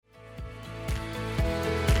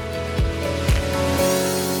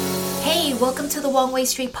welcome to the Wong Way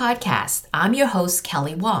Street podcast. I'm your host,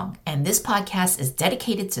 Kelly Wong, and this podcast is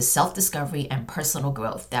dedicated to self-discovery and personal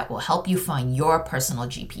growth that will help you find your personal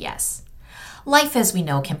GPS. Life, as we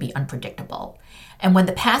know, can be unpredictable, and when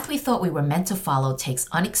the path we thought we were meant to follow takes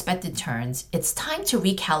unexpected turns, it's time to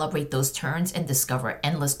recalibrate those turns and discover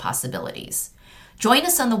endless possibilities. Join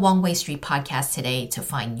us on the Wong Way Street podcast today to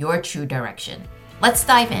find your true direction. Let's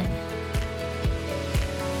dive in.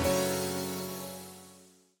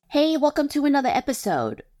 Hey, welcome to another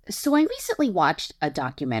episode. So I recently watched a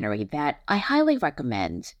documentary that I highly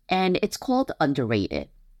recommend, and it's called Underrated.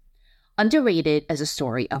 Underrated is a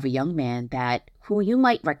story of a young man who you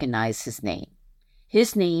might recognize his name.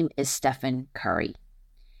 His name is Stephen Curry.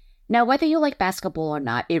 Now, whether you like basketball or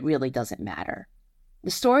not, it really doesn't matter.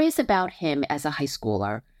 The story is about him as a high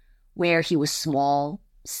schooler, where he was small,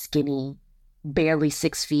 skinny, barely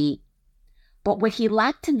 6 feet. But what he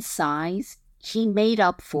lacked in size, he made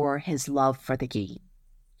up for his love for the game.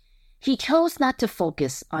 He chose not to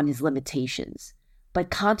focus on his limitations,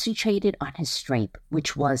 but concentrated on his strength,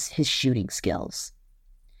 which was his shooting skills.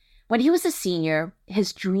 When he was a senior,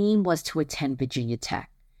 his dream was to attend Virginia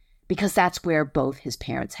Tech, because that's where both his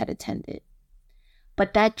parents had attended.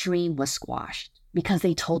 But that dream was squashed because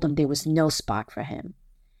they told him there was no spot for him.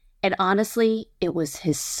 And honestly, it was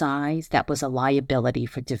his size that was a liability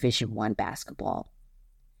for Division I basketball.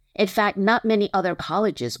 In fact, not many other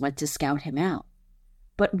colleges went to scout him out,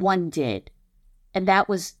 but one did, and that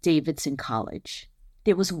was Davidson College.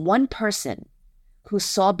 There was one person who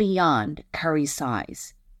saw beyond Curry's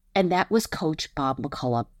size, and that was Coach Bob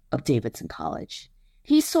McCullough of Davidson College.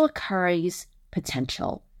 He saw Curry's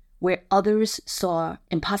potential where others saw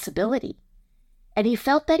impossibility, and he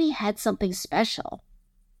felt that he had something special.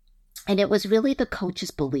 And it was really the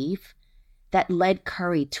coach's belief that led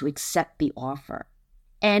Curry to accept the offer.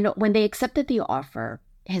 And when they accepted the offer,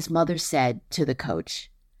 his mother said to the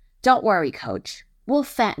coach, "Don't worry, coach, we'll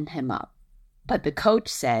fatten him up." But the coach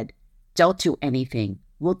said, "Don't do anything.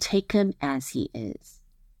 We'll take him as he is."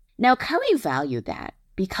 Now, Curry valued that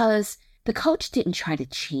because the coach didn't try to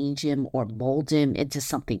change him or mold him into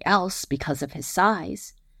something else because of his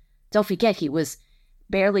size. Don't forget, he was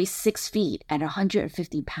barely 6 feet and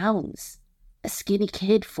 150 pounds, a skinny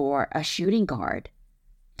kid for a shooting guard.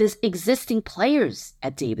 The existing players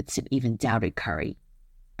at Davidson even doubted Curry,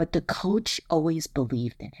 but the coach always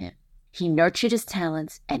believed in him. He nurtured his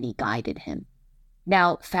talents and he guided him.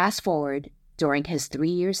 Now, fast forward, during his 3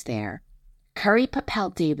 years there, Curry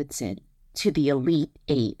propelled Davidson to the Elite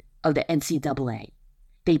Eight of the NCAA.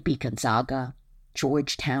 They beat Gonzaga,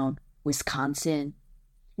 Georgetown, Wisconsin.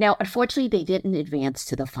 Now, unfortunately, they didn't advance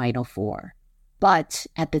to the Final Four, but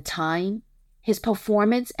at the time, his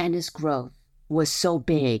performance and his growth was so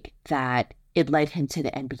big that it led him to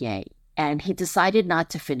the NBA, and he decided not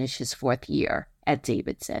to finish his 4th year at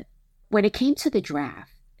Davidson. When it came to the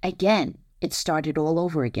draft, again, it started all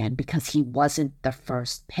over again because he wasn't the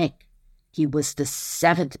first pick. He was the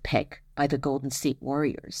 7th pick by the Golden State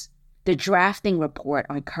Warriors. The drafting report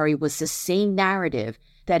on Curry was the same narrative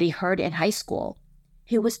that he heard in high school.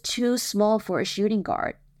 He was too small for a shooting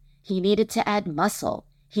guard. He needed to add muscle.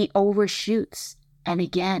 He overshoots. And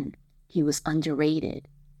again, he was underrated.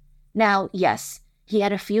 Now, yes, he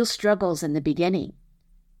had a few struggles in the beginning,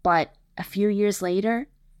 but a few years later,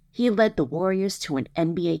 he led the Warriors to an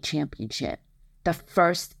NBA championship, the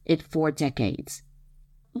first in 4 decades.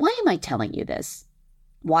 Why am I telling you this?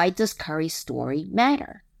 Why does Curry's story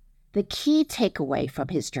matter? The key takeaway from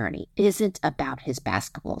his journey isn't about his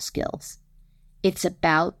basketball skills. It's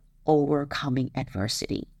about overcoming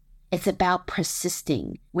adversity. It's about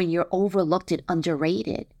persisting when you're overlooked and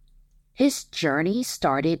underrated. His journey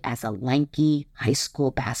started as a lanky high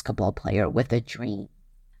school basketball player with a dream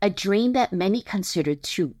that many considered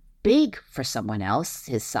too big for someone else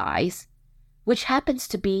his size, which happens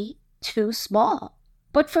to be too small.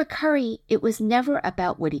 But for Curry, it was never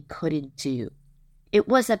about what he couldn't do. It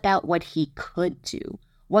was about what he could do.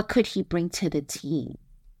 What could he bring to the team?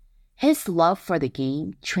 His love for the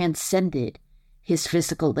game transcended his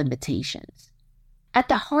physical limitations. At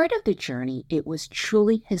the heart of the journey, it was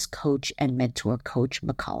truly his coach and mentor, Coach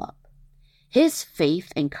McCullough. His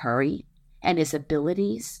faith in Curry and his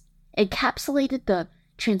abilities encapsulated the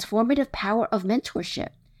transformative power of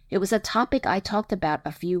mentorship. It was a topic I talked about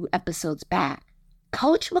a few episodes back.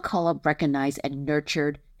 Coach McCullough recognized and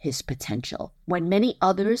nurtured his potential when many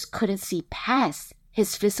others couldn't see past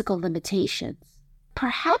his physical limitations.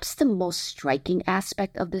 Perhaps the most striking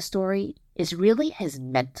aspect of the story is really his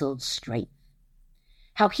mental strength.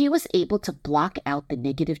 How he was able to block out the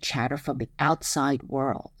negative chatter from the outside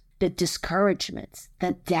world, the discouragements,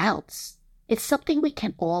 the doubts, It's something we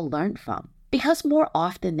can all learn from. Because more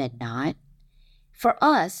often than not, for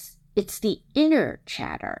us, it's the inner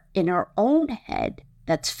chatter in our own head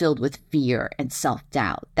that's filled with fear and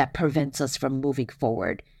self-doubt that prevents us from moving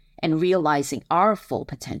forward and realizing our full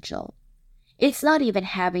potential. It's not even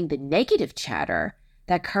having the negative chatter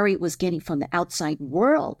that Curry was getting from the outside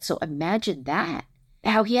world. So imagine that,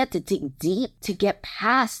 how he had to dig deep to get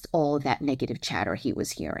past all of that negative chatter he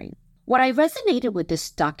was hearing. What I resonated with this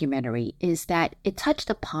documentary is that it touched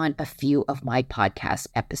upon a few of my podcast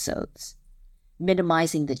episodes.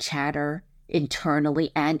 Minimizing the chatter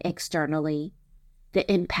internally and externally,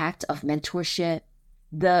 the impact of mentorship,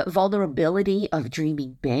 the vulnerability of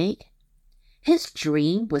dreaming big. His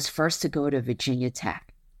dream was first to go to Virginia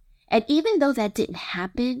Tech. And even though that didn't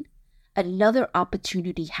happen, another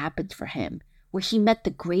opportunity happened for him where he met the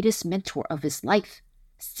greatest mentor of his life,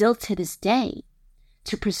 still to this day,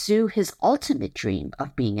 to pursue his ultimate dream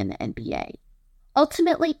of being in the NBA.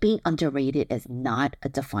 Ultimately, being underrated is not a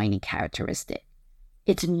defining characteristic.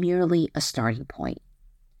 It's merely a starting point.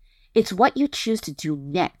 It's what you choose to do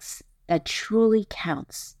next that truly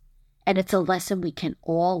counts, and it's a lesson we can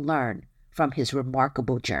all learn from his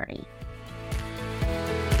remarkable journey.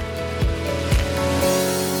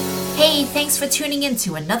 Hey, thanks for tuning in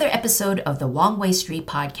to another episode of the Wong Way Street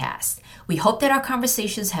podcast. We hope that our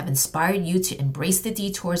conversations have inspired you to embrace the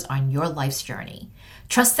detours on your life's journey.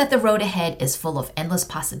 Trust that the road ahead is full of endless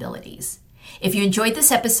possibilities. If you enjoyed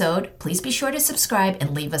this episode, please be sure to subscribe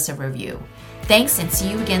and leave us a review. Thanks, and see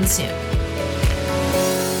you again soon.